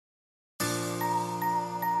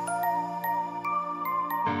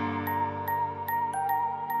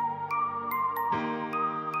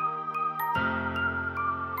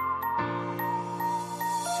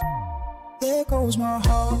goes my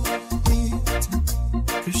heart beating,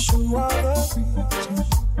 'cause you are the reason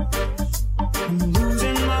I'm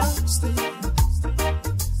losing my sleep.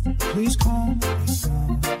 Please calm me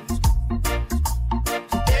down.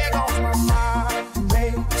 There goes my mind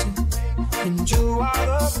racing, and you are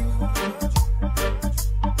the reason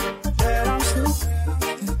that I'm still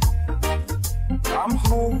breathing. I'm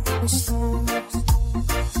hopeless.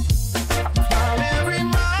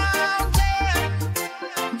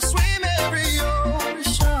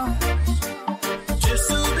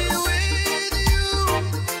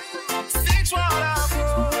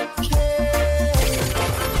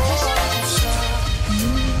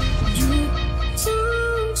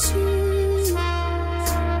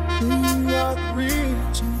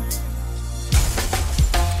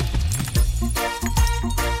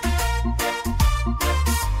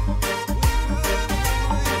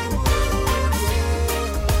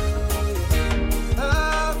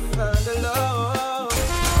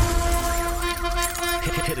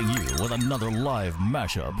 Another live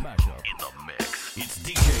mashup in the mix. It's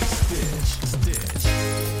DJ Stitch.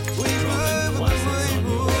 Dropping classics on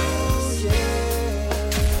your ass.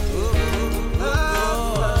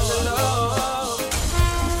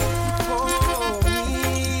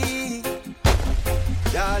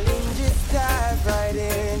 Darling, just dive right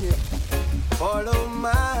in. Follow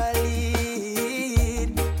my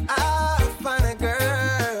lead. I find a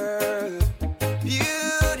girl,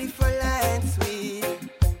 beautiful and sweet.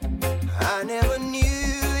 I never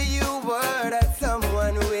knew you were that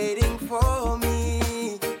someone waiting for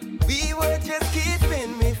me. We were just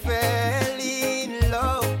keeping me fairly in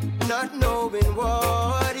love, not knowing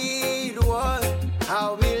what it was.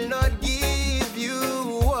 I will not give you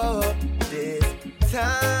up this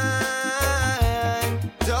time.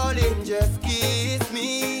 Darling, just kiss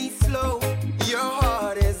me slow. Your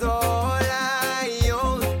heart is all I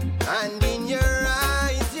own, and in your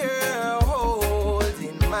eyes you're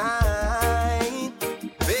holding mine.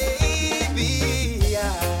 Baby,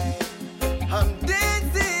 I'm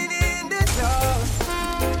dancing in the dark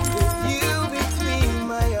with you between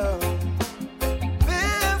my arms,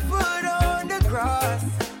 barefoot on the grass,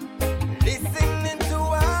 listening to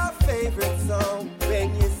our favorite song. When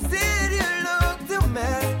you said you looked a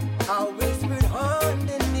mess, I whispered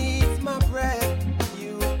underneath my breath.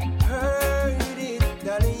 You heard it,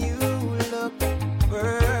 darling, you look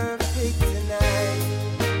perfect tonight.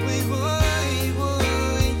 We would,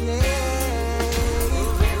 yeah.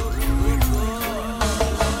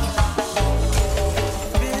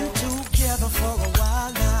 Been together for a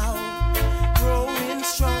while now, growing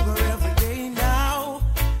stronger every day now.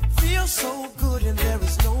 Feel so good and there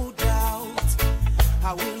is no doubt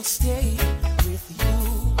I will stay with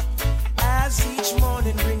you as each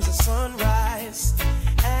morning brings a sunrise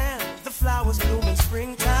and the flowers bloom in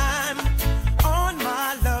springtime. On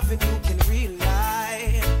my love and you can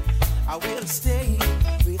rely. I will stay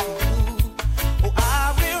with you. Oh,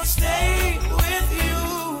 I will stay with you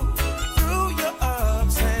through your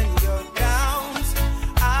ups and your downs.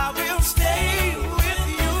 I will stay with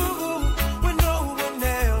you when no one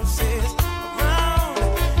else is around.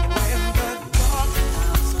 And when the dark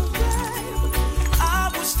clouds arrive, I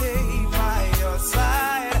will stay by your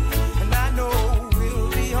side. And I know we'll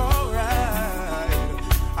be alright.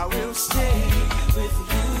 I will stay with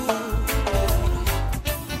you.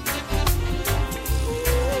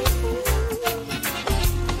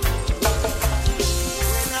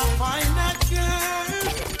 When I find that girl,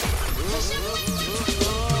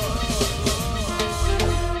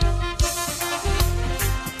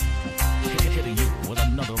 Hitting you with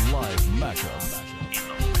another live mashup in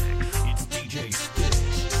the mix. It's DJ Stitch.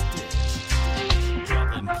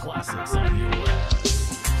 Dropping classics on your ass.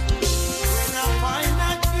 when I find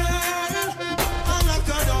that girl, I'm not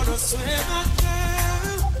gonna swear that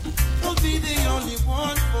girl will be the only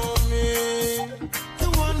one for me, the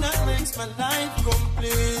one that makes my life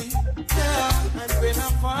complete. Yeah, and when I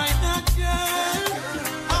find that girl,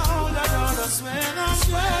 I hold her down, I swear that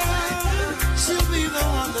girl, she'll be the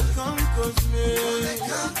one that conquers me.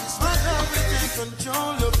 My love will take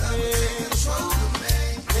control of me.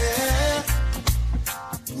 Yeah,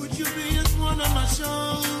 would you be just one on my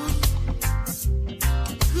shows?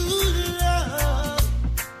 Good love,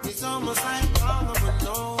 it's almost like power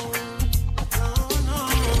alone. No.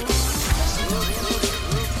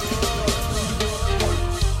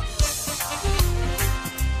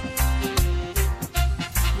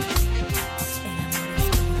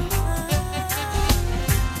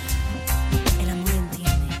 El amor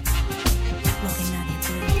entiende lo que nadie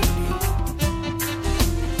puede entender.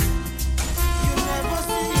 You never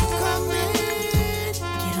see it coming.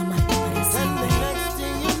 Quiero amarte para And the siempre. next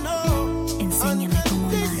thing you know, En I'm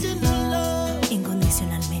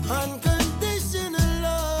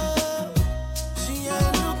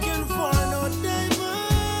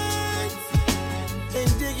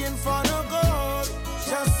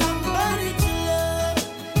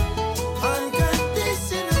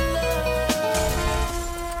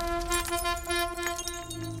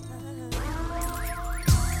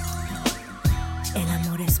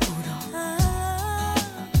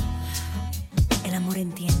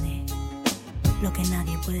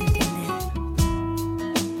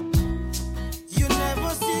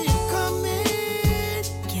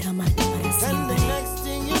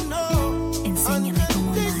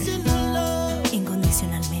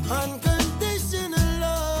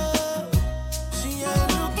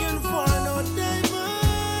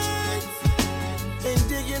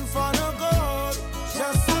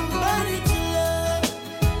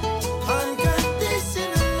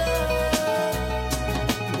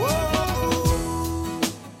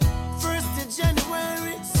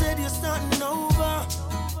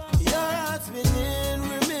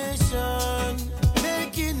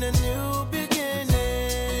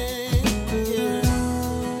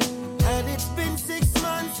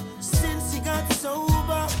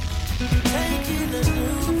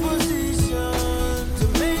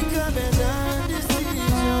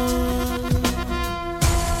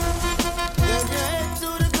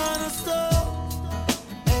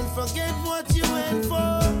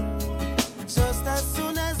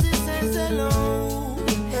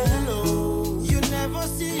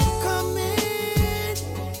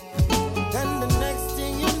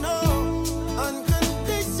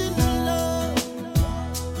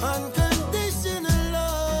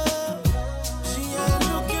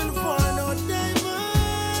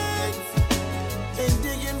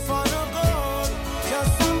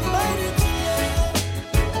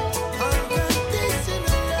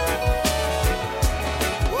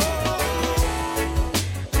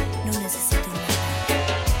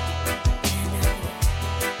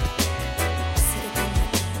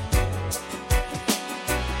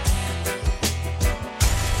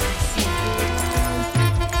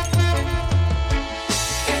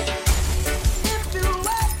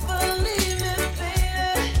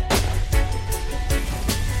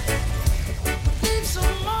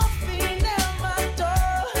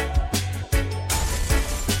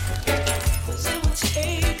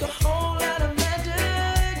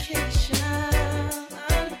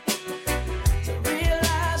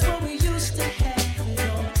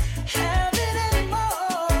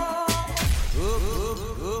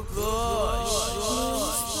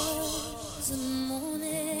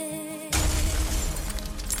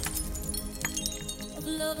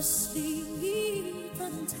of asleep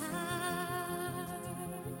and tired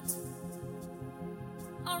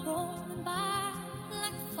are rolling by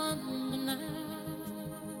like thunder now.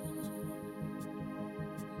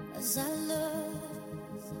 As I look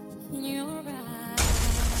in your eyes,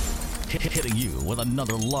 Hitting you with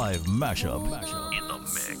another live mashup. In the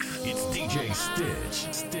mix, it's DJ Stitch.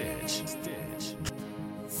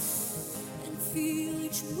 and feel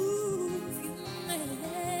each move you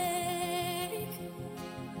make.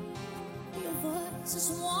 Your voice is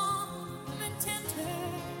warm and tender,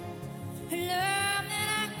 love that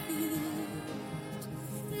I could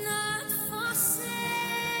not forsake.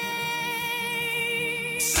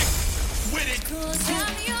 With it. 'Cause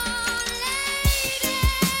I'm your lady,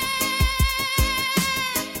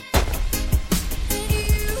 and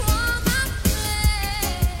you are my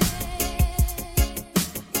flame.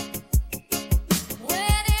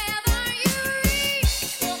 Whenever you reach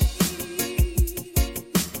for me,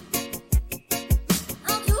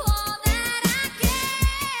 I'll do all that I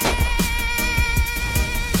can.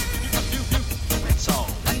 That's all.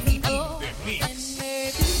 And maybe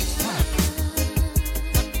times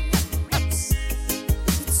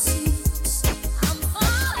it seems I'm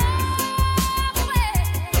far away.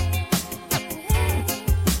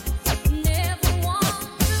 Never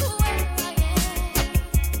wonder where I am,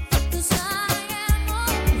 'cause I am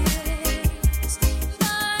always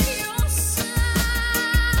by your side.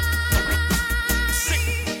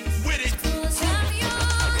 With it. 'Cause I'm your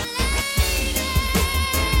lady,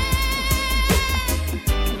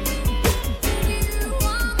 you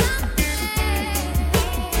are my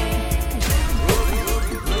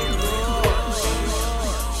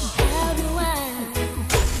How do I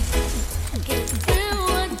get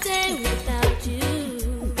through a day without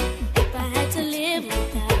you? If I had to live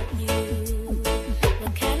without you,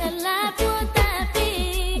 what kind of life would that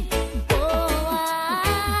be? Oh, I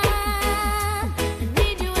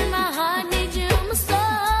need you in my heart, need you in my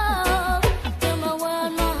soul. You're my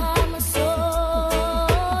world, my heart, my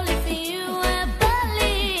soul. If you ever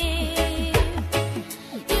leave,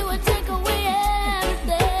 you would take away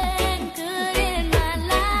everything good in my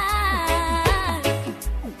life.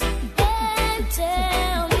 And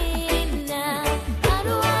tell me now, how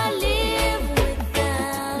do I live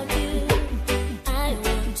without you? I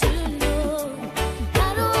want to know.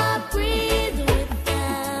 How do I breathe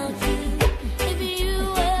without you? If you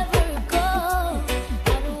ever go,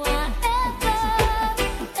 how do I ever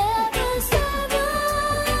survive?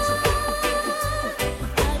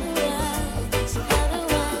 How do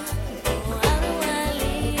I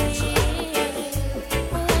live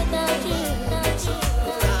without you?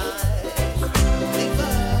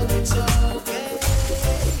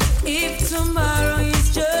 If tomorrow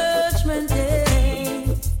is judgment day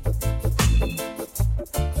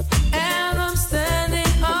and I'm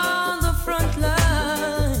standing on the front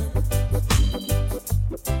line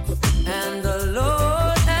and the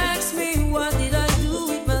Lord asks me what did I do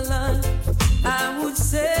with my life, I would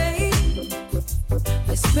say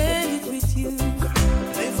I spent it with you.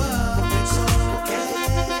 Live up, it's okay.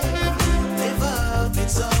 Live up,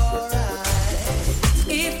 it's alright.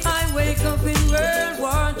 If I wake up in World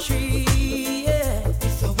War III, yeah,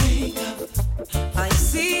 If I wake up, I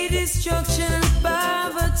see destruction and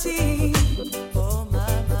poverty. Oh my.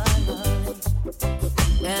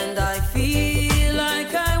 And I feel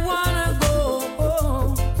like I wanna go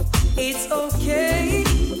home. It's okay.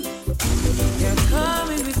 You're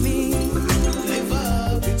coming with me. live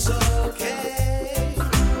up, it's okay.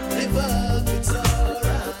 Live up, it's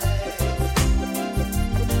alright.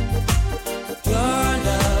 Your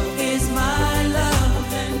love is my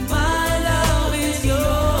love, and my love is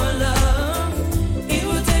your love. It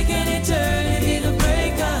will take an eternity to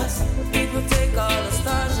break us. It will take all the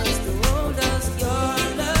stars just to hold us. Your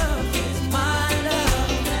love is my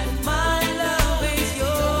love, and my love is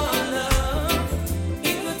your love.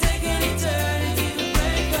 It will take an eternity to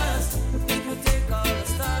break us. It will take all the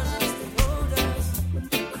stars just to hold us.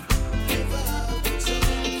 Live up, it's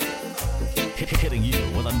okay. Hitting you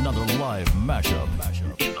with another live mashup.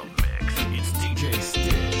 In the mix, it's DJ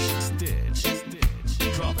Stitch.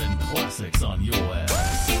 Dropping classics on your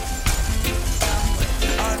ass.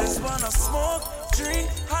 I just wanna smoke, drink,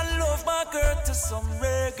 and love my girl to some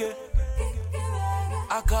reggae.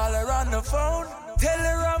 I call her on the phone, tell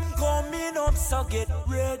her I'm coming up, so get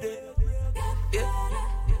ready. Yeah.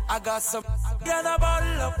 I got some and a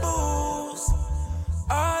bottle of booze.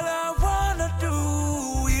 All I wanna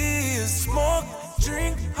do is smoke,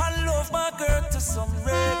 drink, and love my girl to some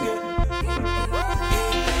reggae.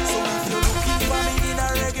 So if you're looking for me in a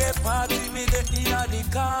reggae party, me the in the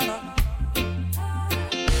corner.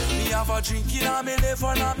 Me a have a drink in on me left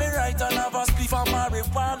and on me right, and have a spliff of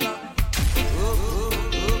marijuana.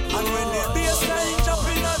 And when the bassline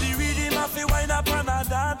jumping on the rhythm, I feel wind up and a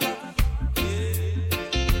dance.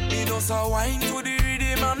 Me just a wine to the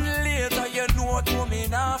rhythm, and later you know what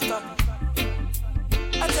coming after.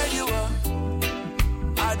 I tell you what,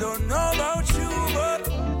 I don't know about you, but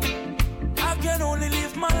I can only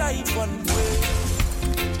live my life one way.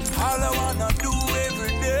 All I wanna do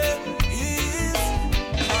every day is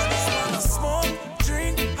I just wanna smoke,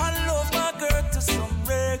 drink, and love my girl to some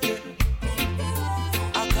reggae.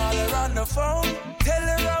 I call her on the phone, tell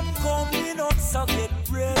her I'm coming up, so get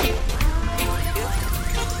ready.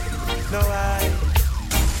 No, I've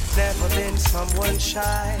never been someone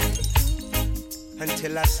shy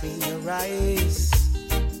until I seen your eyes.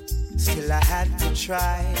 Still I had to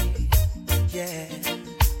try, yeah.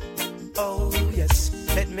 Oh yes,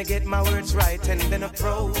 let me get my words right and then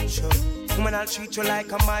approach you. Woman, I'll treat you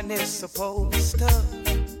like a man is supposed to.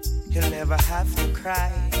 You'll never have to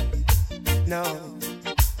cry, no.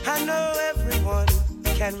 I know everyone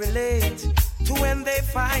can relate to when they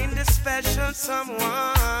find a special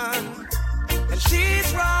someone. And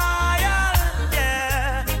she's royal,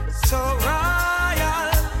 yeah, so royal.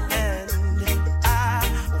 And I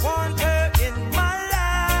want her in my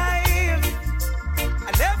life. I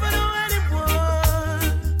never knew anyone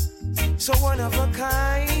so one of a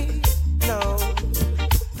kind, no.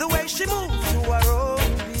 The way she moves to her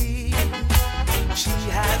own beat, she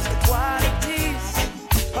has the qualities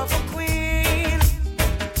of a queen.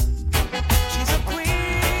 She's a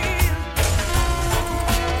queen.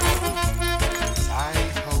 I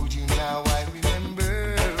hold you now, I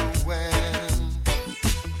remember when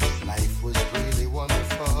life was really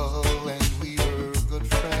wonderful and we were good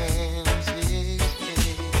friends.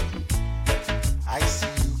 I see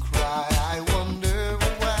you cry, I wonder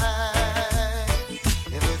why.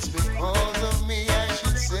 If it's because of me, I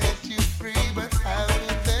should set you free, but how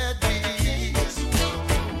could that be? Just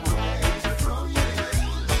from you,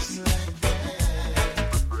 just like that.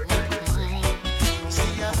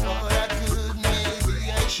 See, I thought I could,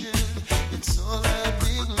 maybe I should. It's all a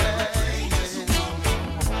big lie.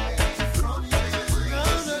 No,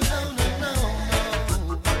 no, no, no, no, no.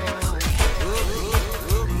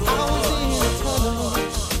 I was in a tunnel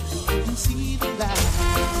and couldn't see the light.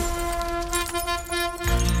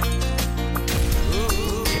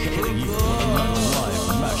 Hitting you with another live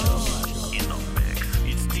mashup. In the mix,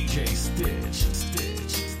 it's DJ Stitch.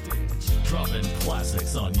 Dropping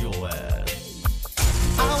classics on your ass.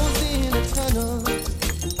 I was in a tunnel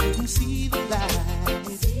and couldn't see the light.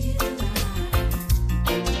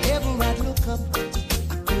 Whenever I'd look up,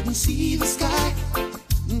 I couldn't see the sky.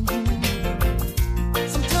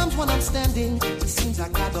 Sometimes when I'm standing, it seems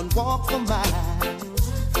like I don't walk for miles.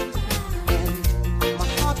 And my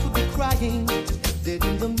heart would be crying, dead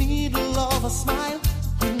in the middle of a smile.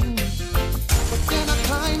 But then I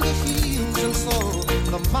climbed the hills and saw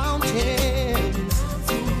the mountains.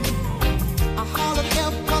 I hollered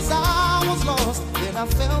help 'cause I was lost. Then I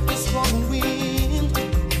felt the strong wind.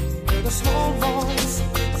 Heard a small voice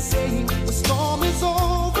saying the storm is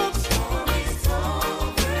over.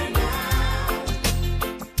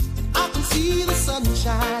 I can see the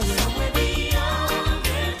sunshine.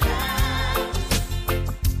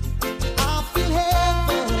 I feel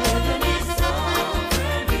heaven.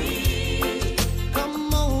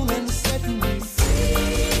 Come on and set me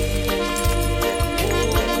free.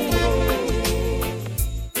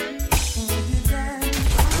 Would you dance?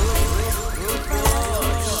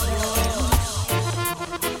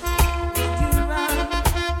 Would you run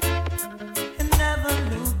and never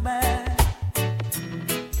look back?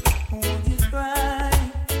 Would you cry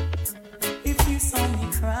if you saw me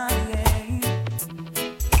crying?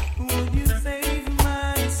 Would you save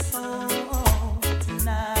my soul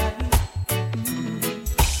tonight?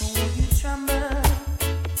 Would you tremble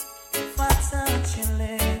if I touch your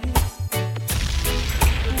lips?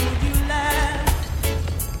 Would you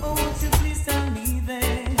laugh, or would you please tell me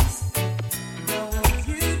this? Or would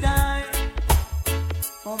you die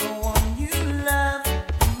for the one you love?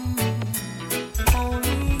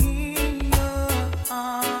 Only in your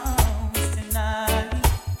arms tonight.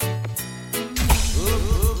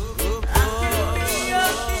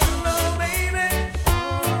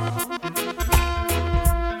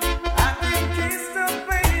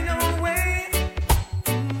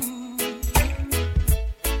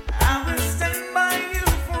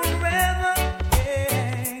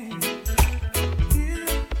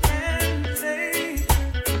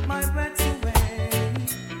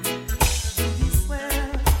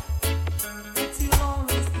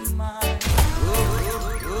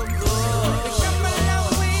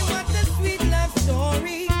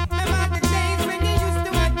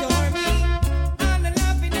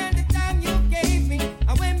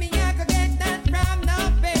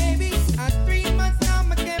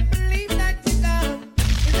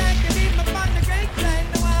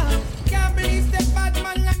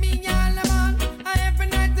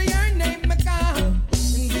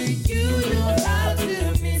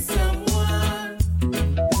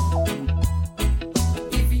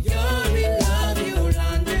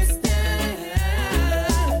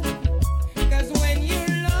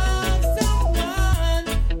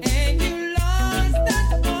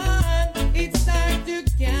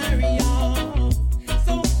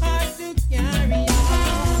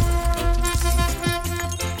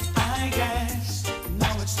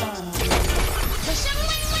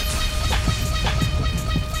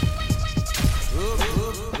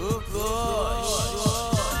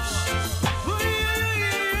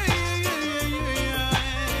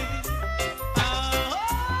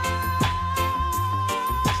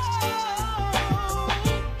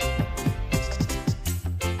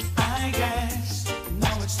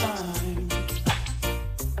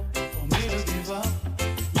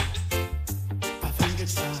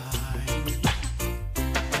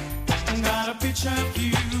 picture of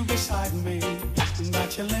you beside me.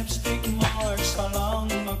 Got your lipstick marks along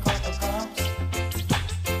the copper cups.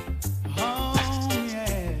 Oh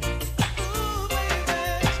yeah. Ooh,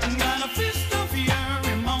 baby. Got a fist of your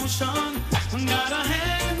emotion. Got a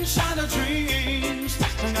handshot of dreams.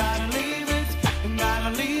 Gotta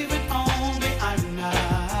leave it on behind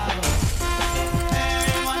now.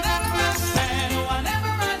 And whatever I said,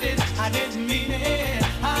 whatever I did, I didn't mean it.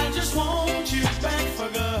 I just want you back for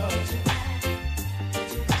good.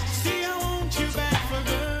 See, I want you back for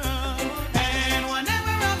good. And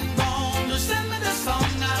whenever I'm gone, just send me the song,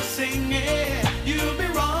 I'll sing it. You'll be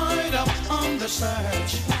right up on the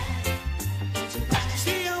search.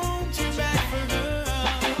 See, I want you back for good.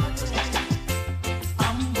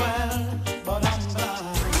 I'm well, but I'm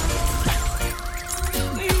blind.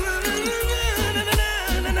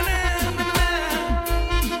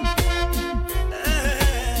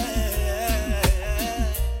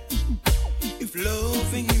 If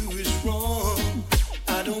loving you is wrong,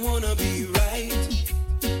 I don't wanna be right.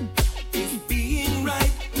 If being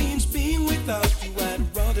right means being without you,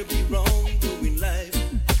 I'd rather be wrong doing life.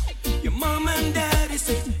 Your mom and daddy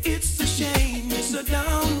say it's a shame, it's a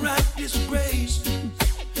downright disgrace.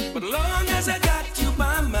 But long as I got you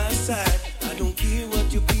by my side, I don't care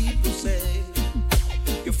what your people say.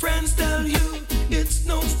 Your friends tell you it's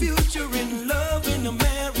no future in loving a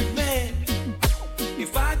married man.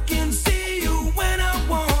 If I can see you when I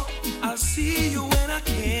want, I'll see you when I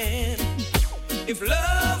can. If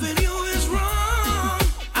loving you is wrong,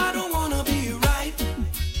 I don't wanna be right.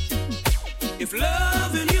 If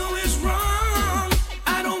loving you is wrong,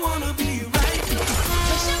 I don't wanna be right.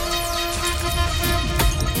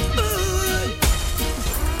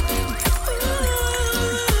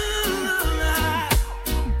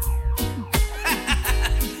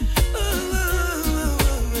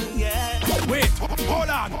 Wait, hold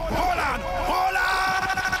on.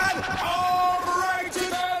 All right,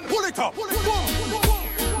 then. Pull it up.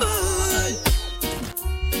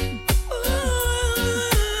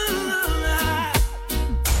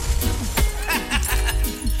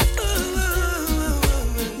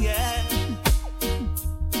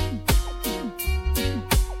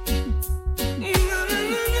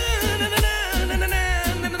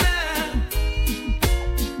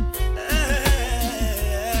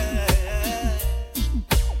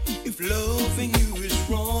 If loving you is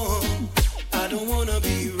wrong, I don't wanna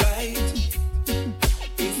be right.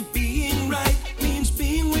 If being right means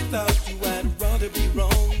being without you, I'd rather be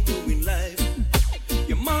wrong doing life.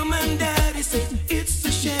 Your mom and daddy say it's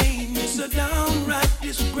a shame, it's a downright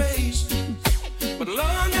disgrace. But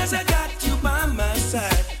long as I got you by my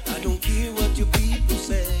side, I don't care what your people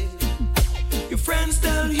say. Your friends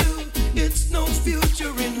tell you it's no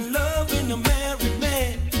future in loving a married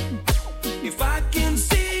man. If I can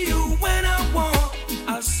see you when I want,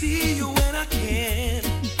 I'll see you when I can.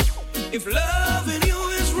 If loving you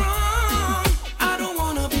is wrong, I don't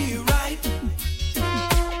wanna be right.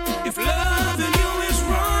 If loving you is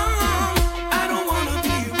wrong, I don't wanna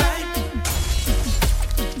be right.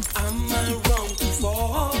 Am I wrong to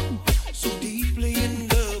fall so deeply in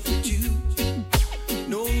love with you,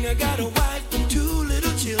 knowing I got a wife and two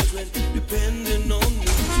little children depending on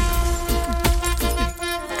me too?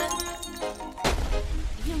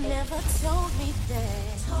 You never told me that.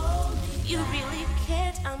 You really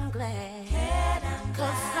cared, I'm glad.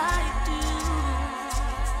 'Cause I do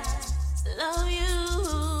love you.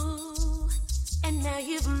 And now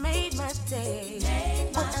you've made my day.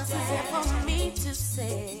 What else is there for me to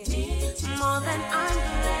say? More than I'm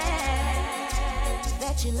glad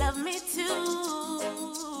that you love me too.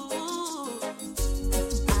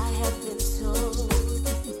 I have been told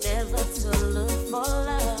never to look for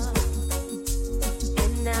love.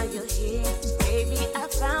 And now you're here, baby, I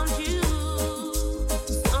found you.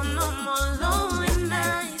 So no more lonely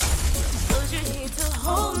nights, 'cause you're here to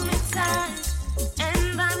hold me tight.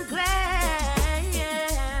 And I'm glad,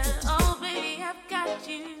 yeah. Oh, baby, I've got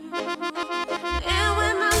you. And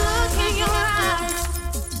when I look in your eyes,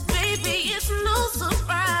 baby, it's no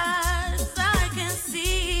surprise. I can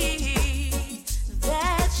see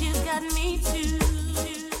that you got me too.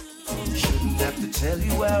 Shouldn't have to tell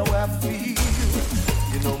you how I feel.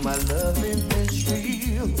 You know my loving is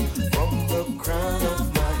real. From the crown of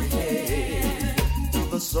my head to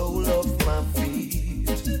the sole of my feet.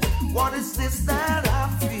 What is this that I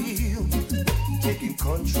feel? Taking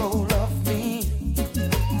control of me.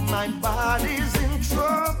 My body's in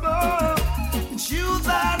trouble. It's you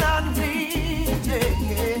that I need.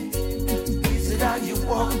 Yeah. Is it how you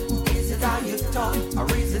walk? Is it how you talk? Or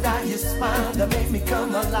is it how you smile that make me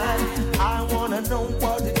come alive? I wanna know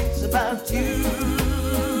what it is about you.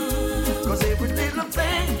 'cause every little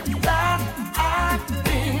thing that I've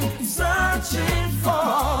been searching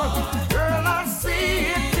for, girl, I see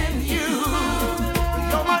it in you.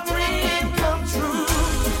 You're my dream come true.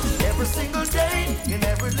 Every single day, in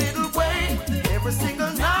every little way, every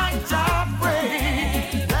single night I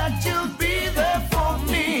pray that you'll be there for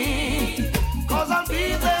me, 'cause I'll be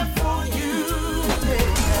there for you.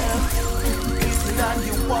 Yeah. Is it how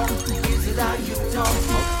you walk? Is it how you talk?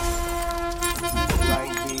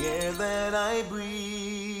 Like the air that I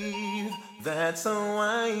breathe, that's how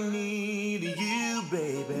I need you,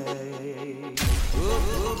 baby.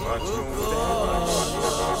 Watch you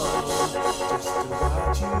just to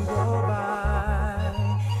watch you go by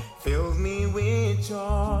fills me with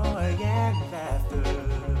joy and laughter.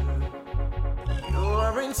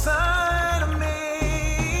 You're inside of me.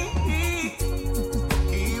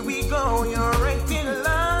 Here we go, you're acting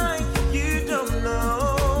like you don't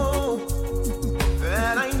know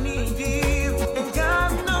that I need you, and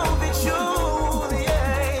God knows that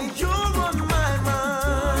you're on my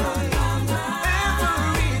mind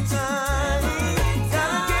every time.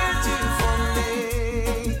 Gotta get you from me.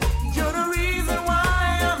 You're the reason why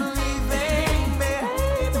I'm leaving, baby.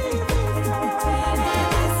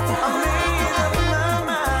 I made up my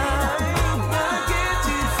mind. Gotta get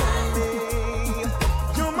you from me.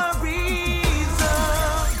 You're my reason.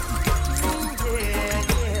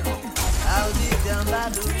 Yeah. I'll be down by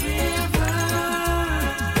the river,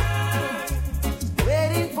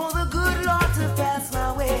 waiting for the good Lord to pass my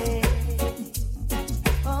way.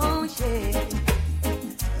 Oh yeah,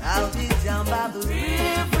 I'll be down by the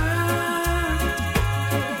river,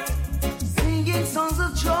 singing songs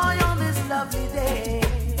of joy on this lovely day.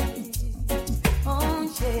 Oh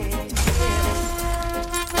yeah,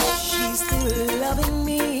 she's still loving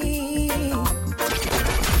me.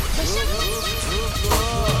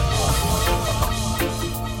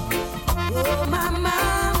 Oh my,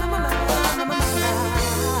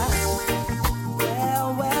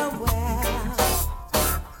 well.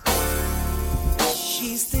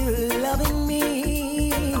 She's still loving me,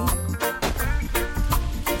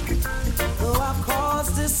 though I've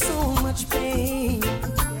caused her so much pain.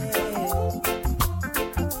 Yeah.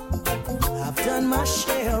 I've done my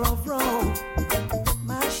share of wrong,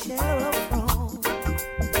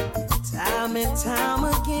 time and time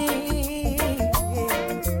again.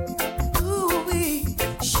 Ooh-wee,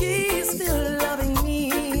 she's still loving me,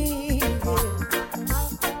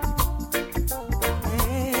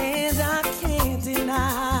 and I can't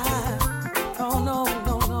deny. Oh no,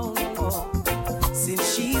 since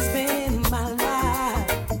she's been in my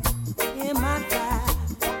life,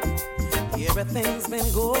 everything's been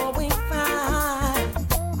going fine,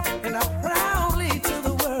 and I proudly to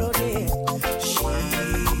the world, yeah,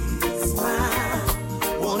 she's mine,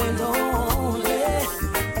 one and only.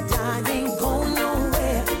 I ain't going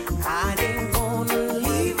nowhere, I ain't gonna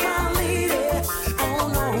leave my lady. Oh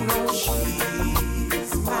no,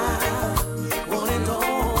 she's mine, one and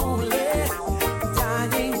only. I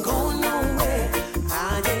ain't going nowhere,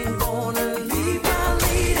 I ain't gonna leave my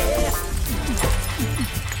lady.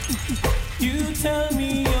 You tell me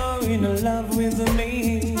you're in love with me,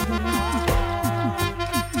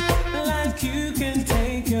 like you can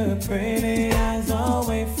take your pretty eyes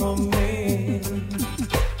away from me.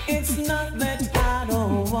 It's not that I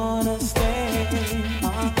don't wanna stay,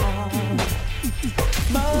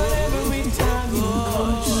 but every time you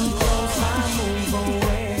come too close, I move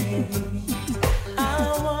away. I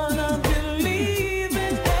wanna believe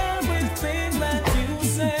in everything that you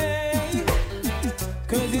say,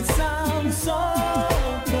 'cause it sounds so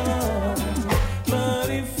good. But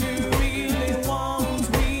if you really want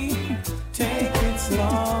me, take it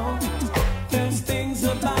slow. There's things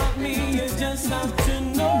about me you just have to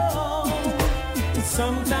know.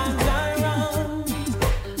 Sometimes I run,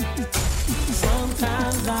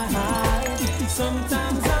 sometimes I hide,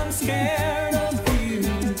 sometimes I'm scared of you.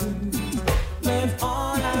 But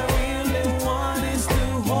all I really want is to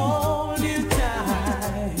hold you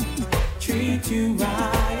tight, treat you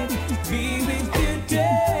right, be with you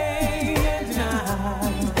day and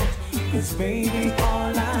night. 'Cause baby,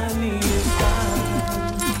 all I need is time.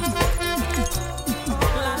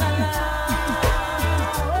 La la la,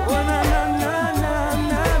 oh na na na na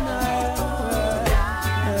na na.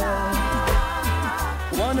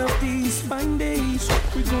 One of these fine days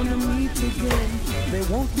we're gonna meet again. There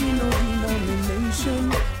won't be no denomination.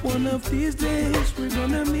 One of these days we're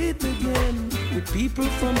gonna meet again with people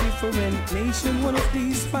from different nations. One of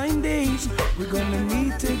these fine days we're gonna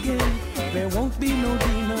meet again. There won't be no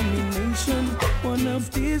denomination. One of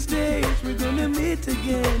these days we're gonna meet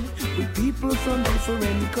again with people from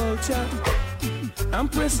different culture. I'm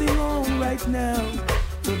pressing on right now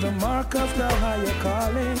to the mark of the higher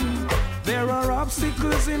calling. There are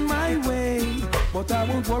obstacles in my way, but I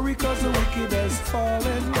won't worry cause the wicked has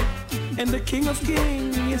fallen. And the King of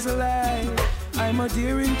Kings is alive. I'm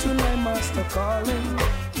adhering to my master calling.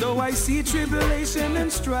 Though I see tribulation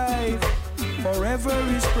and strife, forever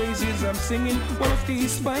his praises I'm singing. One of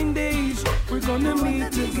these fine days we're gonna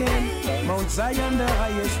meet again. Mount Zion, the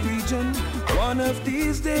highest region. One of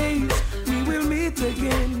these days we will meet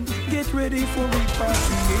again. Get ready for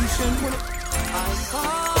repatriation. I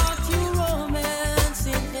caught you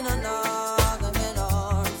romancing in another man's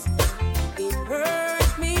arms. It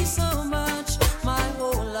hurt me so much, my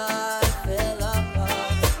whole life fell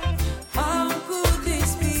apart. How could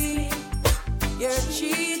this be? You're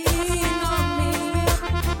cheating on me.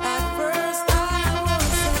 At first I was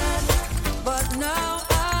sad, but now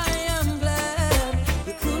I am glad.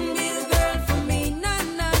 You couldn't be the girl for me, nah,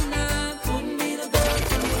 nah, nah. Couldn't be the girl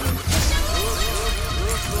for me.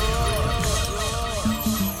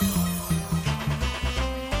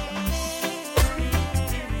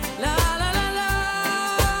 La la la la,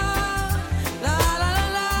 la la la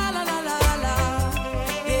la la la la la,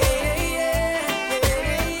 yeah yeah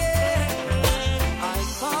yeah. I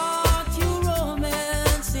caught you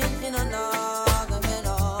romancing in another man's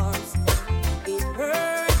arms. It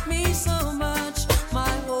hurt me so much,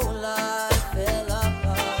 my whole life fell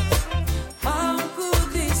apart. How could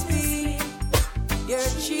this be?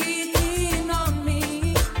 You're cheating on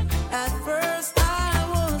me. At first I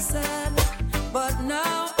was sad, but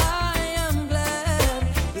now I am glad.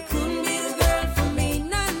 You couldn't be the girl for me,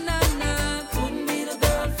 nah, nah, nah. Couldn't be the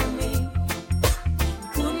girl for me.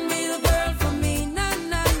 Couldn't be the girl for me, nah,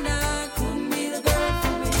 nah, nah. Couldn't be the girl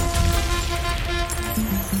for me.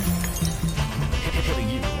 Hitting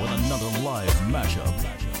you with another live mashup.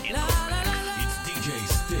 La la la la, It's DJ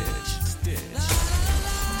Stitch.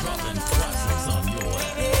 Dropping classics on your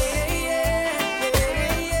ass. yeah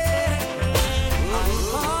yeah yeah. I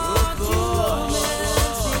caught you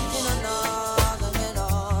romancing in another man's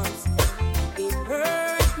arms. It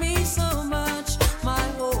hurt me so much, my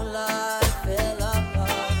whole life fell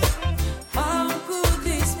apart. How could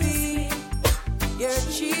this be? You're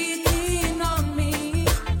cheating on me.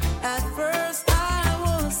 At first I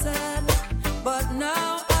was sad, but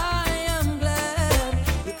now I am glad.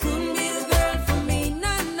 You couldn't be the girl for me,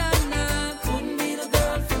 nah, nah, nah. Couldn't be the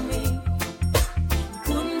girl for me.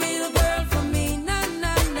 Couldn't be the girl for me, nah,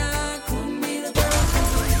 nah, nah. Couldn't be the girl for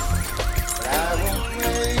me. But I won't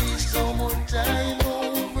waste no more time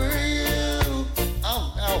over you. Oh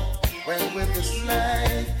no. Well, with this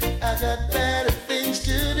life, I got better things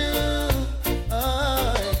to do.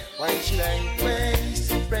 Oh, why should I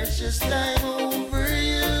waste precious time over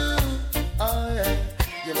you? Oh, yeah.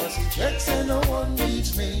 You must be checks and no one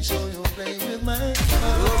needs me, so you'll play with my heart.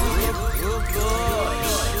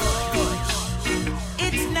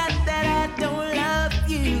 It's not that I don't love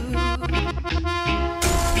you.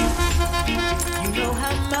 You know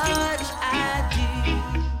how much I do.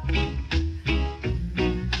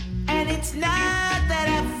 And it's not that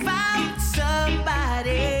I found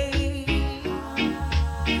somebody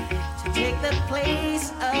to take the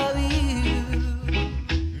place of you.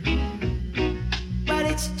 But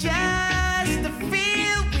it's just the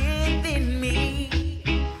feel within me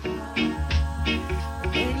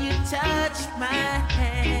when you touch my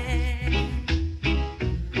hand,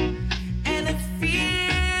 and the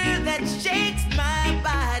fear that shakes my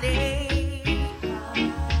body,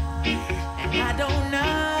 and I don't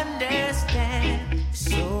understand,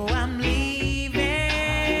 so I'm leaving.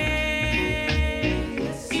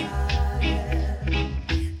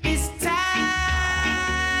 This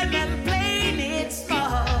time I'm playing it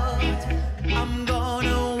smart. I'm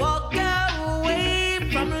gonna walk away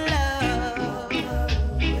from love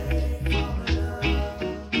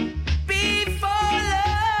before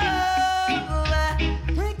love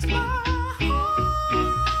breaks my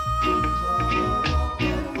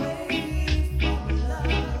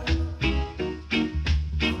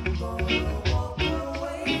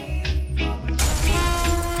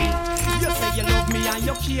You say you love me and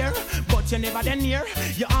you care, but you never then near.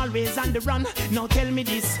 You always on the run. Now tell me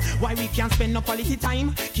this, why we can't spend no quality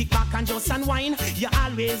time? Kick back and just unwind. You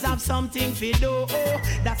always have something to do.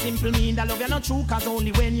 That simple mean that love you not true, cause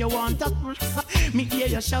only when you want to. Me hear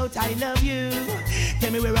you shout I love you.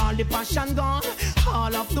 Tell me where all the passion gone,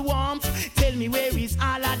 all of the warmth. Tell me where is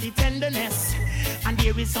all of the tenderness. And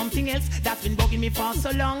there is something else that's been bugging me for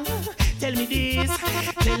so long. Tell me this,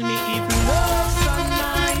 tell me if love's so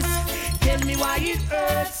nice. Tell me why it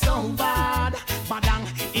hurts so bad. Madang,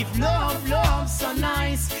 if love's so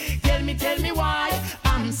nice. Tell me why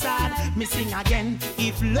I'm sad. Me sing again.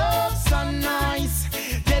 If love's so nice,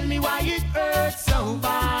 tell me why it hurts so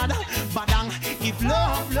bad. Badang, if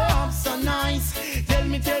love's so nice, tell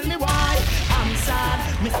me why I'm sad.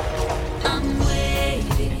 I'm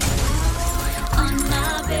waiting on my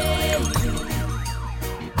baby.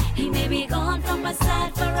 He may be gone from my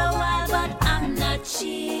side for a while, but I'm not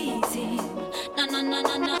cheating. No,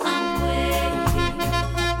 I'm waiting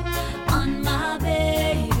on my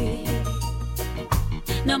baby.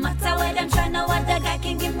 No matter what I'm trying, no other guy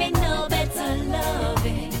can give me no better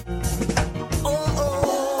loving.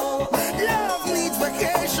 Oh, love needs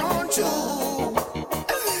vacation too,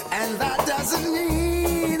 and that doesn't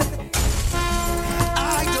mean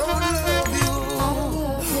I don't love you.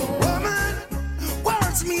 Woman,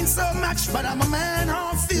 words mean so much, but I'm a man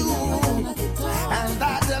of you, and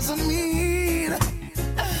that doesn't mean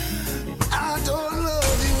I don't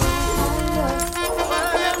love you.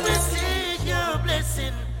 Father, we seek your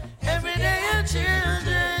blessing. Every day our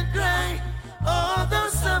children cry. Although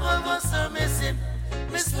some of us are missing,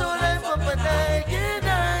 miss no life up and I can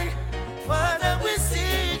die. Father, we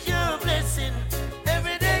seek your blessing.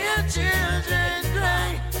 Every day our children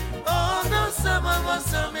cry. Although some of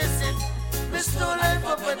us are missing, miss no life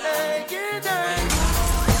up and I can die.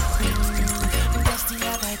 Just the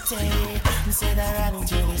other day, said I ran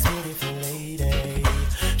into this beautiful lady.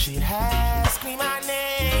 She asked me my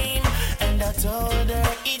name, and I told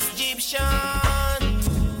her it's Egyptian.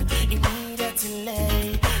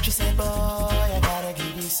 Immediately, she said, boy, I gotta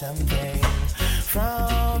give you something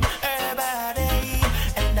from her body.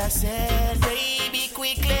 And I said, baby,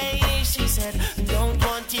 quickly. She said, don't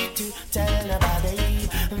want you to tell nobody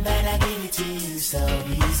that I give it to you so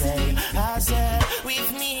easy. I said,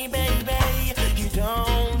 with me, baby, you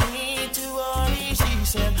don't need to worry. She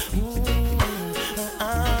said,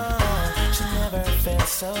 she never felt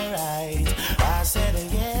so right. I said,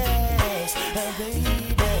 yes, baby,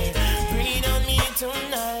 breathe on me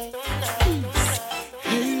tonight.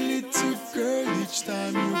 Hey, little girl, each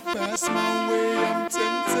time you pass my way, I'm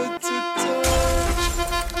tempted to touch.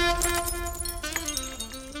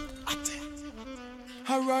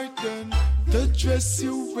 Alright then, the dress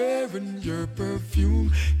you wear and your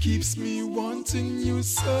perfume keeps me wanting you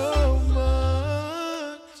so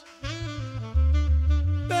much.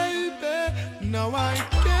 Baby, now I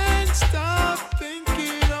can't stop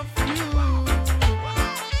thinking of you.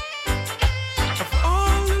 Of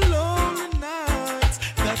all the lonely nights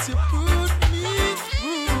that you put me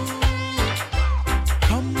through.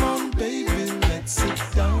 Come on, baby, let's sit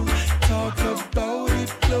down, talk about it,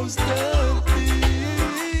 close the deal.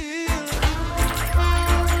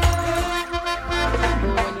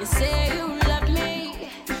 When you say you love me,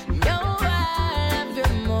 know I love you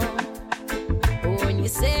more. When you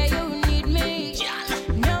say you need me,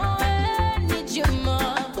 know I need you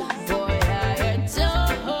more. Boy, I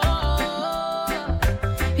adore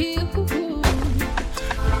you.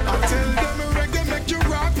 I tell them reggae make you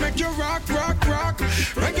rock, rock.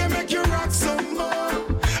 Reggae make you rock some more.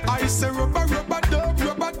 I say rubber, dub.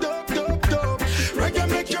 Reggae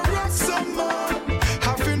make you rock some more.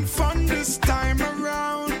 Having fun this time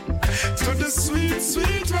around. To the sweet,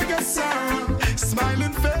 sweet reggae sound.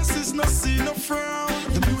 Smiling faces, no see, no frown.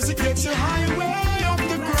 The music gets you high way off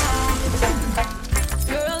the ground.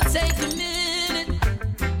 Girl, take a minute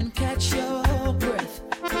and catch your breath.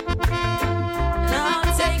 And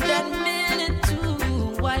I'll take that minute to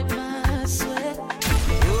wipe my sweat.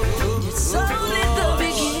 It's only the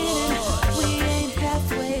beginning, we ain't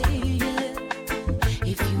halfway yet.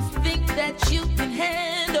 If you think that you can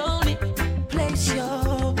handle me, place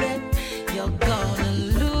your bet. You're gonna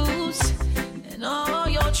lose, and all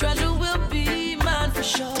your treasure will be mine for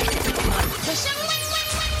sure.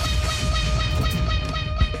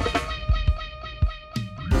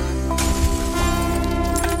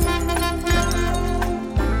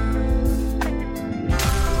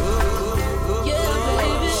 Yeah,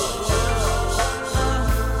 baby.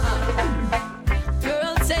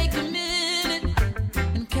 Girl, take a minute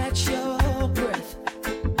and catch your breath.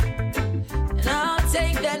 And I'll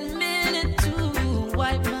take that minute to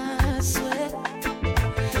wipe my sweat.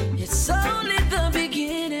 It's only the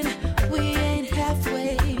beginning, we ain't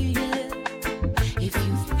halfway yet. If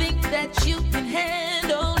you think that you can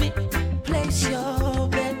handle me, place your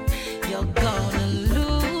bet. You're gonna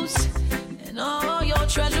lose, and all your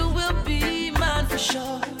treasure will be mine for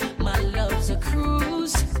sure. My love's a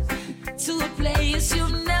cruise to a place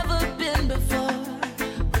you've never been before.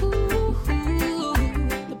 Ooh,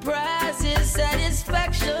 the prize is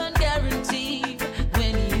satisfaction guaranteed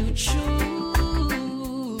when you choose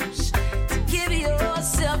to give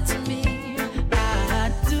yourself to me.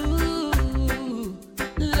 I do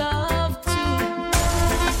love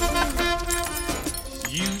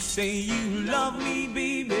say you love me,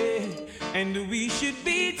 baby, and we should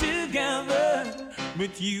be together.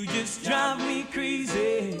 But you just drive me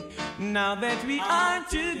crazy. Now that we are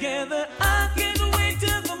together, I can't wait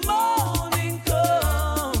till the morning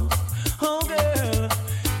comes. Oh girl,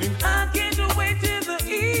 and I can't wait till the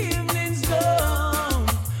evening's done.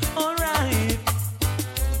 Alright,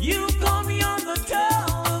 you call me on the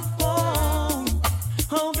telephone.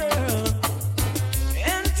 Oh girl,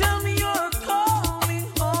 and tell me you're coming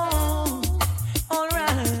home.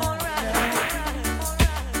 Alright,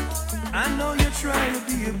 I know you're trying to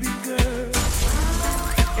be a big girl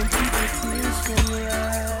and keep the tears from your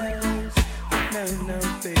eyes. Now,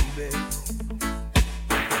 baby.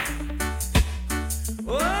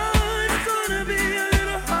 Oh, it's gonna be a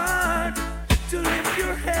little hard to lift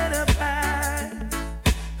your head up high.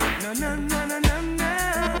 No.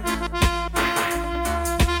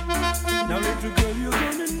 Now, little girl, you're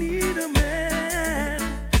gonna need a man.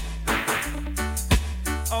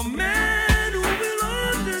 A man who will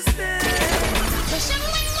understand.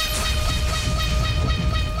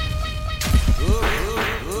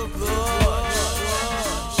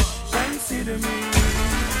 Consider me,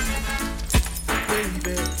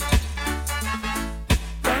 baby.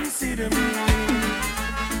 Consider me.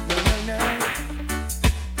 No.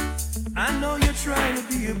 I know you're trying to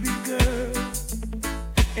be a big girl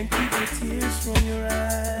and keep the tears from your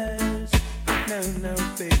eyes. Now,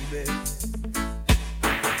 baby.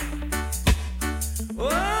 Oh,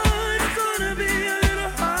 it's gonna be a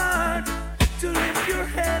little hard to lift your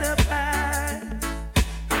head up high.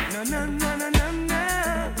 No.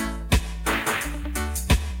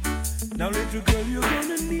 Now, little girl, you're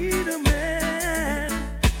gonna need a man.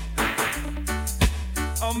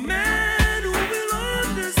 A man who will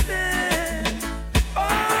understand.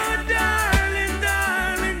 Oh, darling.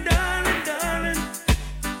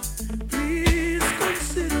 Please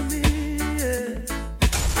consider me. Yeah.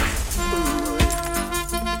 Ooh.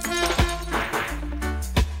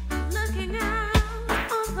 Looking out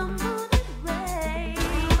on the morning rain,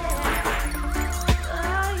 I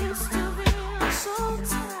used to feel so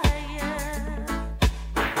tired.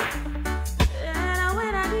 And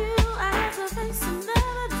when I knew I had to face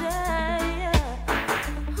another day,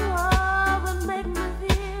 oh, it made me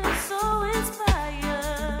feel so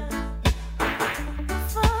inspired.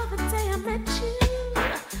 Before the day I met you,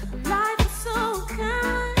 life was so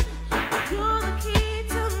kind. You're the key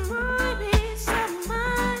to my peace of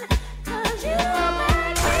mind. 'Cause you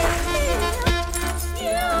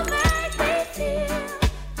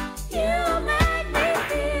make me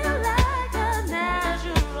feel like a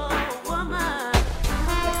natural woman.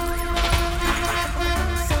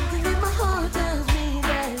 Something in my heart tells me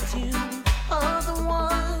that you are the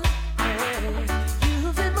one.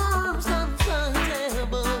 You've been my arms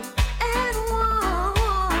uncomfortable and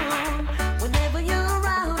warm. Whenever you're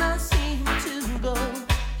around, I seem to go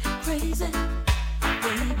crazy,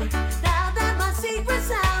 baby. Now that my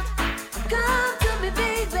secret's out, come to me,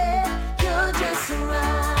 baby. You're just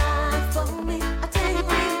right for me. I tell you,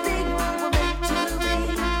 baby, we're meant to be.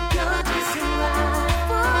 You're just right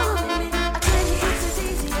for me. I tell you, it's as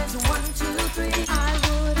easy as 1, 2, 3. I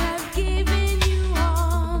would have given you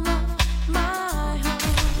all of my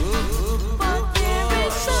heart, but there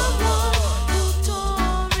is someone who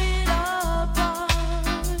tore it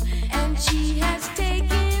apart, and she has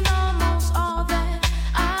taken almost all that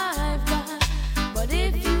I've got. But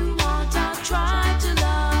if you want, I'll try to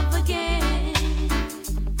love again.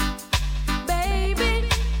 Baby,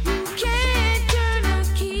 you can't turn a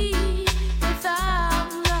key without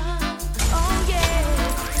love. Oh yeah,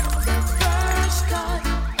 the first cut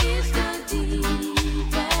is the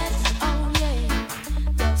deepest. Oh yeah,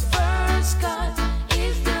 the first cut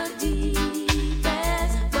is the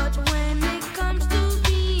deepest. But when it comes to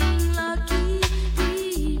being lucky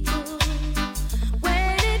people,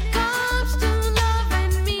 when it comes to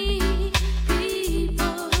loving me,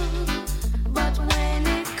 people, but when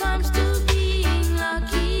it comes to being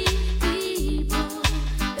lucky people,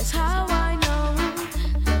 that's how I know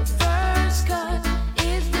the first cut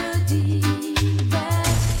is the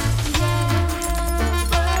deepest. Yeah, the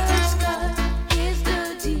first cut is the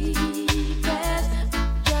deepest.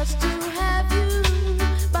 Just to have you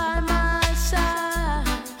by my side,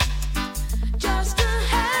 just to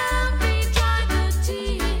help me dry the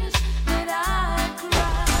tears that I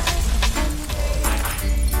cry.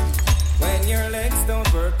 when your legs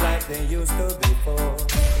don't work like they used to before,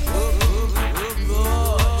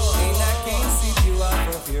 and I can't see you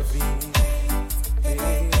off of your feet.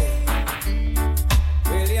 Hey.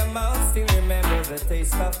 Will your mouth still remember the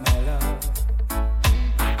taste of my love?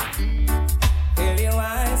 Will your you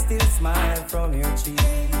I still smile from your cheeks.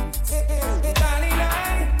 Darling,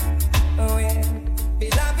 oh yeah, be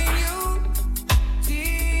loving you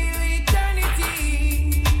till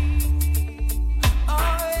eternity.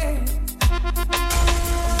 Oh yeah,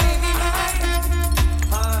 baby, my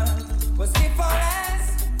heart was made for us,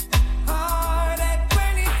 hard at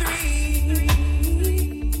 23.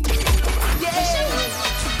 Yeah.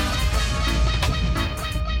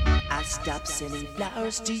 I stopped sending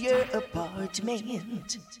flowers to your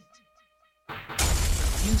apartment.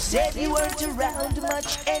 You said you weren't around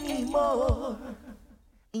much anymore.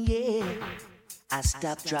 Yeah, I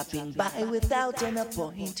stopped dropping by without an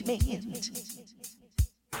appointment.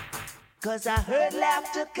 'Cause I heard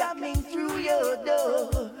laughter coming through your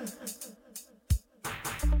door.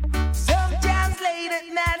 Sometimes late at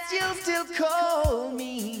night you'll still call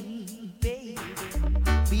me, baby,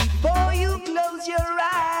 before you close your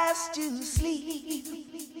eyes to sleep.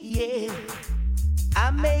 Yeah,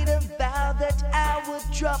 I made a vow that I would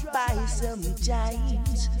drop by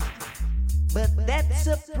sometimes, but that's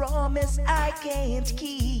a promise I can't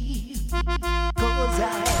keep. 'Cause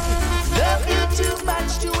I love you too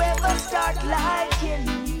much to ever start liking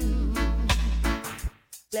you.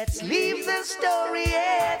 Let's leave the story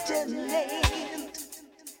at an end.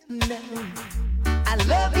 No, I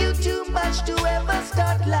love you too much to ever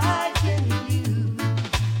start liking you.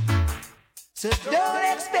 So don't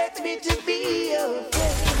expect me to be your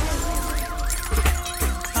friend.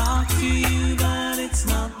 Talk to you, but it's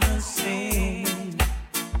not the same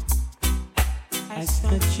as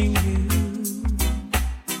touching you.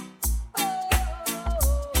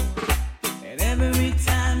 And every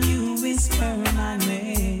time you whisper my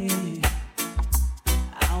name,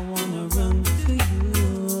 I wanna run to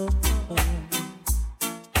you.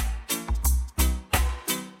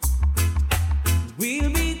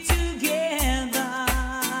 We'll be together,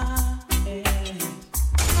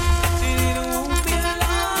 and it won't be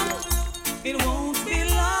long. It won't be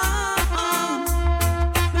long,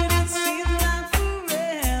 but it seems like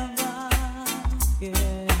forever.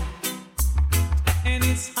 Yeah, and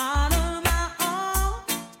it's hard on my own,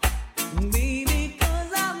 baby,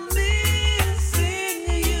 'cause I'm missing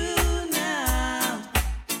you now,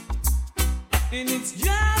 and it's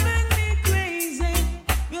driving me crazy.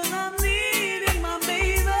 'Cause I'm needing my baby.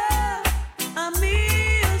 I'm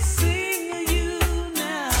missing you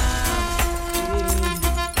now.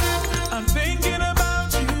 I'm thinking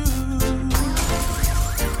about you.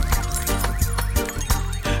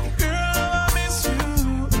 Girl, I miss you.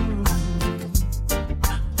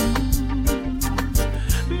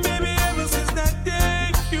 Baby, ever since that day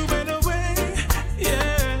you went away,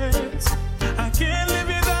 yes, I can't live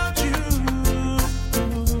without you.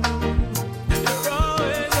 You're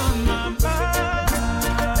always on my mind.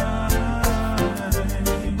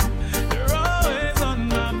 You're always on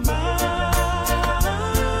my mind.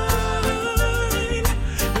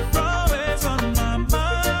 You're always on my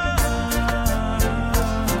mind.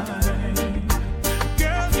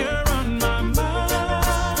 Girl, you're on my mind.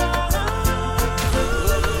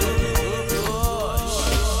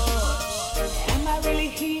 Am I really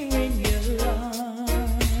hearing your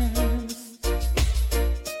lungs?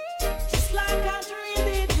 Just like I dreamed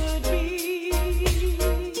it would be.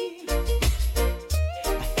 I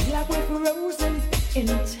feel like we're frozen in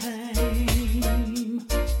time.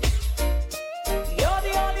 You're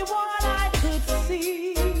the only one I could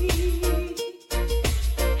see.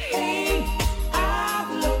 Hey,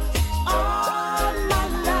 I've looked all my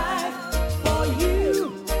life for you.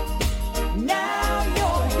 Now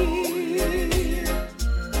you're here.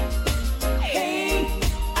 Hey,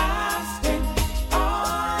 I've spent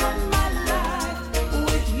all my life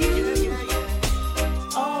with you.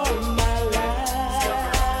 All my life.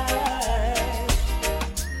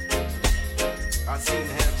 I seen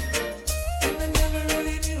him. And I never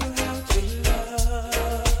really knew how to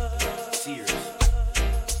love. Serious.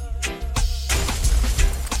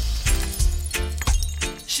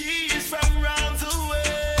 She is from round away.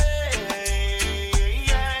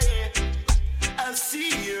 I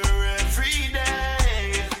see her every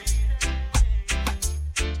day.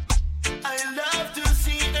 I love to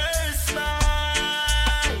see her smile.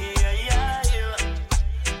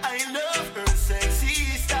 I love her sexy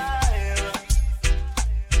style.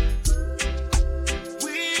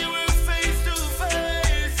 We were face to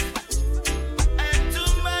face, and to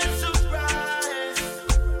my surprise,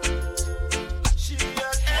 she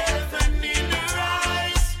had heaven in her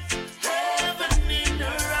eyes, heaven in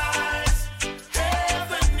her eyes,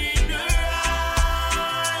 heaven in her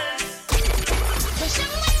eyes.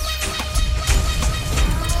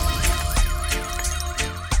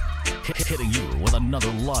 Hitting you with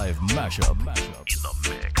another live mashup. In the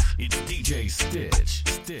It's DJ Stitch.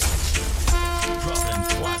 Dropping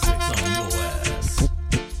classics on your ass.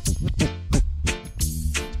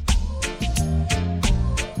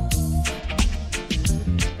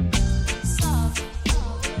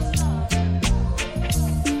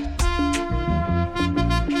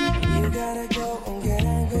 You gotta go and get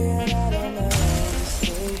angry and I don't know how to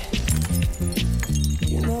stay.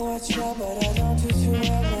 You know I try, but I don't do too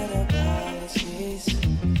well with apologies.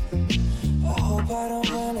 I hope I don't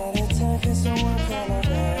run out of time, cause someone call a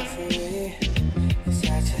referee. Cause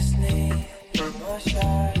I just need more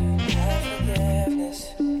shot and forgiveness.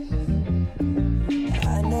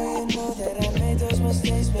 I know you know that I made those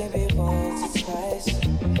mistakes maybe once or twice.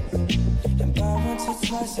 And by once or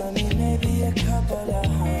twice, I mean maybe a couple of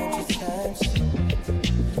 100 times.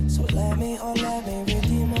 So let me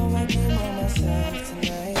redeem or redeem on myself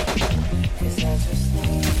tonight. Cause I just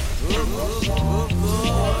need more shot.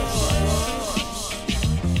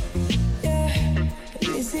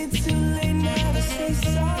 Is it too late now to say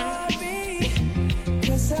sorry?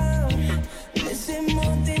 Cause I'm missing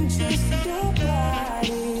more than just your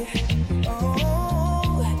body.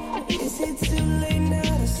 Oh, is it too late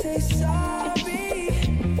now to say sorry?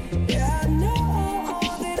 Yeah, I know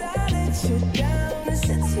that I let you down. Is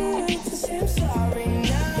it too late to say I'm sorry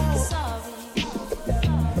now?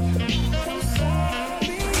 I'm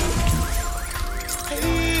sorry.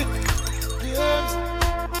 Hey, yes,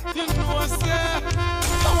 you know what's there.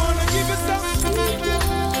 I wanna give you some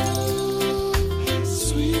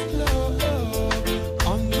sweet love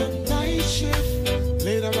on the night shift,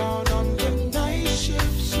 later on the night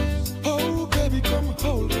shift. Oh, baby, come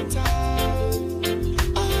hold me tight.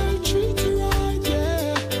 I'll treat you right,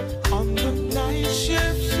 yeah, on the night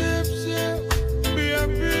shift,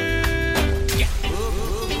 baby.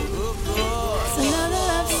 It's another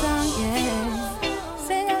love song, yeah.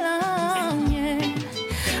 Sing along,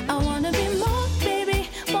 yeah. I wanna be more, baby,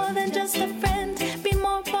 more than just a friend. Be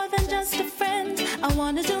more than just a friend. I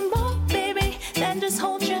wanna do more, baby, than just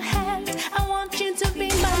hold your hand. I want you to be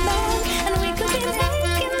my man, and we could be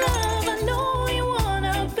making love. I know you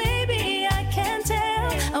wanna, baby, I can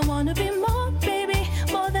tell. I wanna be more, baby,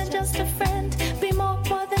 more than just a friend. Be more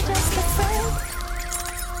than just a friend.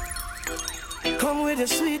 Come with a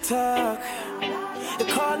sweet talk. You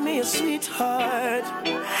call me a sweetheart.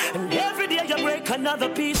 And every day you break another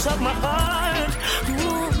piece of my heart.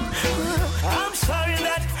 I'm sorry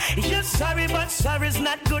that you're sorry, but sorry's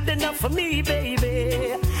not good enough for me,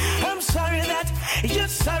 baby. I'm sorry that you're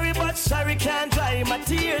sorry, but sorry can't dry my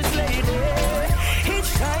tears, lady.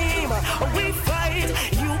 Each time we fight,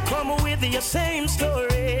 you come with your same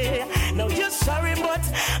story. Now you're sorry, but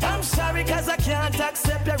I'm sorry, cause I can't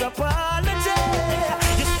accept your apology.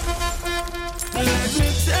 Let me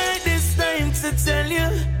take this time to tell you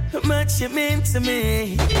how much you mean to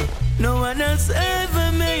me. No one else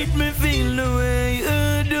ever made me feel the way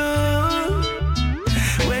you do.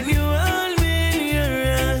 When you hold me in your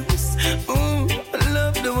arms, oh, I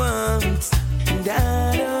love the warmth, and I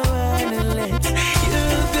don't wanna let you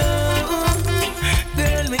go.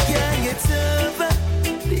 Girl, we can't get over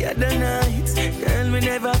the other night. Girl, we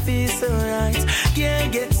never feel so right.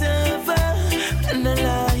 Can't get over and I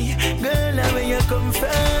lie. Girl, now where you come from?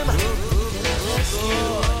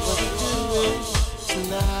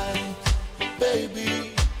 Tonight, baby,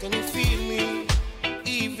 can you feel me?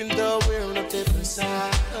 Even though we're on a different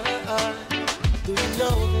side, do you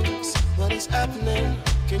notice what is happening?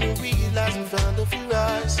 Can you realize in front of your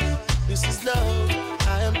eyes? This is love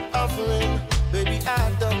I am offering. Baby,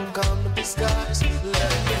 I don't come to disguise.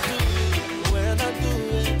 Let me do it when I do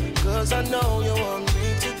it, cause I know you want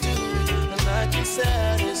me to do it, and I can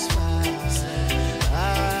satisfy.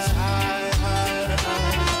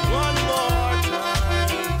 One more time,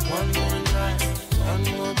 one more night, one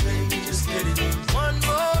more baby, just get it in. One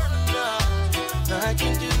more night, I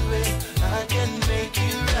can do it, I can make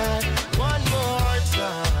you right. One more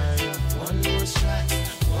time, one more strike,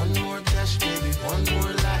 one more dash, baby, one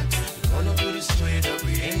more light. Wanna do this straight up,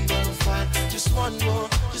 we ain't gonna fight. Just one more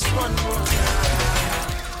night.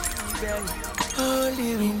 Hold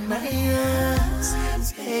you in my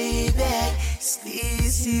arms, baby,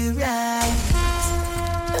 squeeze you right.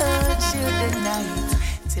 Touch you the night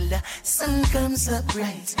till the sun comes up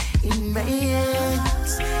bright. In my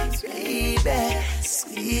arms, baby,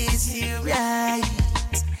 squeeze you right.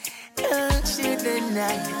 Touch you the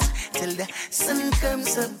night till the sun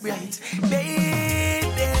comes up bright.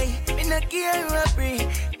 Baby, me not care what bring.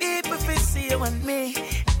 People feel see you and me,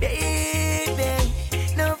 baby.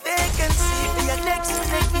 No vacancy for your next one,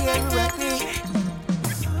 I care what me.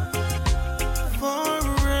 For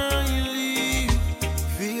you leave,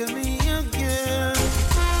 feel me again.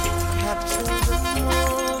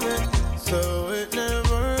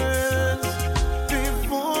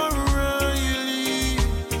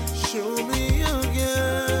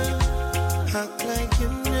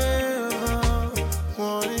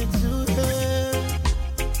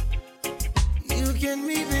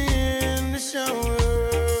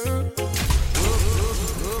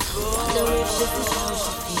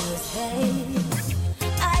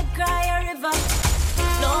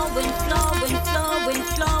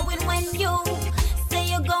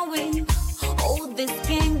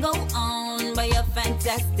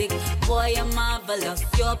 fantastic. Boy, you're marvelous.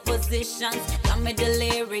 Your positions got me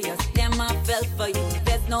delirious. Damn, I fell for you.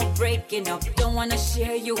 There's no breaking up. Don't wanna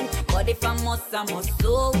share you, but if I must, I must.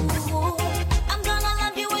 So I'm gonna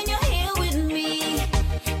love you when you're here with me,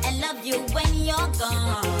 and love you when you're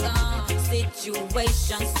gone.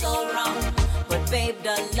 Situation so wrong, but babe,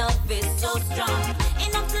 the love is so strong.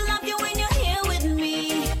 Enough to love you when you're here with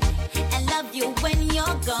me, and love you when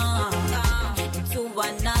you're gone. To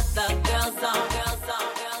another girl's on.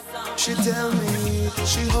 She tell me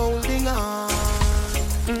she holding on.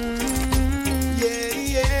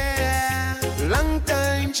 Yeah. Long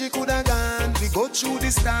time she coulda gone. We go through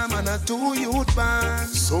this time and a 2 youth band.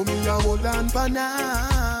 So me a hold on for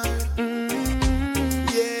now.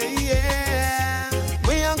 Yeah.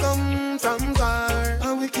 We a come from far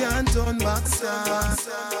and we can't turn back.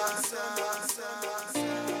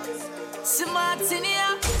 Martinia,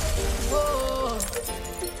 whoa,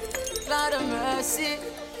 Lord of mercy,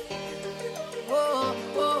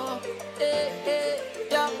 whoa,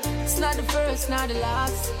 yeah. It's not the first, not the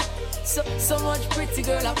last. So much pretty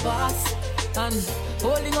girl I pass, and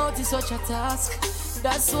holding out is such a task.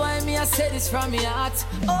 That's why me I say this from my heart.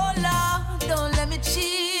 Oh Lord, don't let me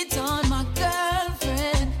cheat on my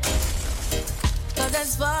girlfriend, 'cause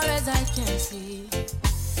as far as I can see,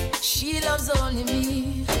 she loves only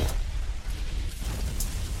me.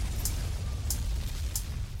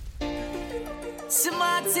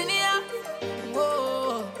 Martinia,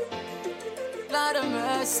 whoa, Lord of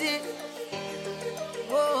mercy,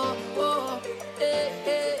 whoa,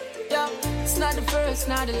 yeah. It's not the first,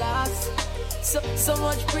 not the last. So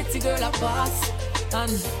much pretty girl I pass,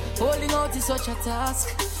 and holding out is such a task.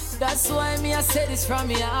 That's why me I say this from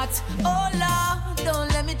my heart. Oh Lord, don't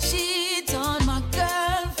let me cheat on my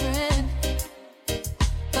girlfriend,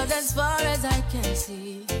 'cause as far as I can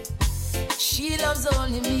see, she loves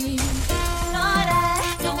only me. Lord,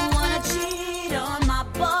 I don't wanna cheat on my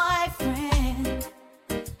boyfriend,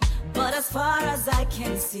 but as far as I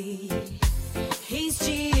can see, he's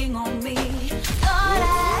cheating on me. Lord,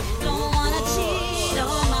 I don't wanna cheat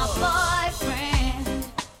on my boyfriend,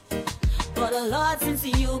 but Lord, since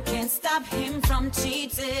you can't stop him from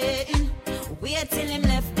cheating, wait till him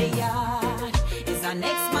left the yard. Is our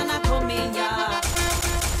next man a coming yard?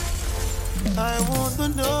 I want to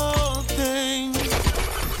know things.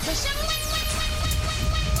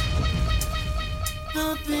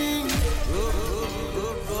 Nothing.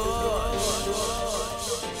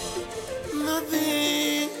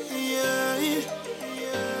 Nothing. Yeah.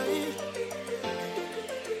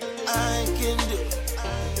 I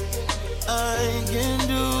can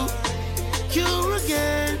do. Cure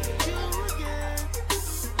again.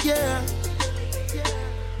 Yeah.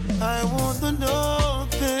 I want to know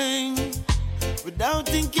things without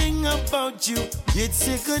thinking about you. It's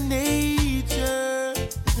second nature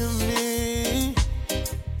to me.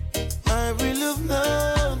 I really love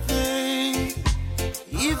nothing.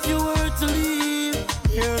 If you were to leave,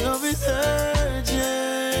 your love is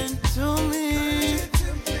urgent to me.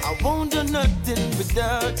 I won't do nothing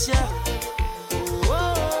without you.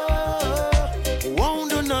 Whoa, won't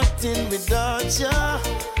do nothing without you.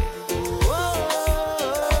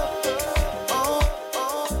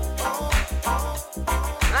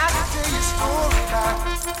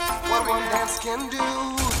 What one dance can do,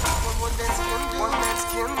 one dance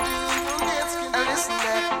can do. And listen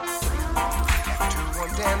that, after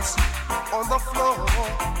one dance on the floor,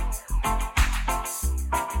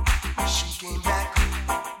 she came back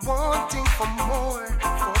wanting for more.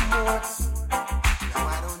 Now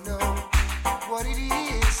I don't know what it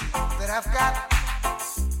is that I've got,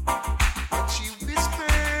 but she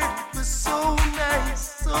whispered it was so nice.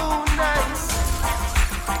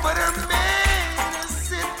 But her man is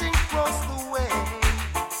sitting across the way,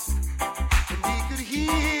 and he could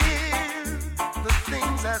hear the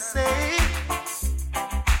things I say.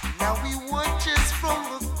 Now he watches from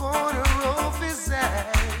the corner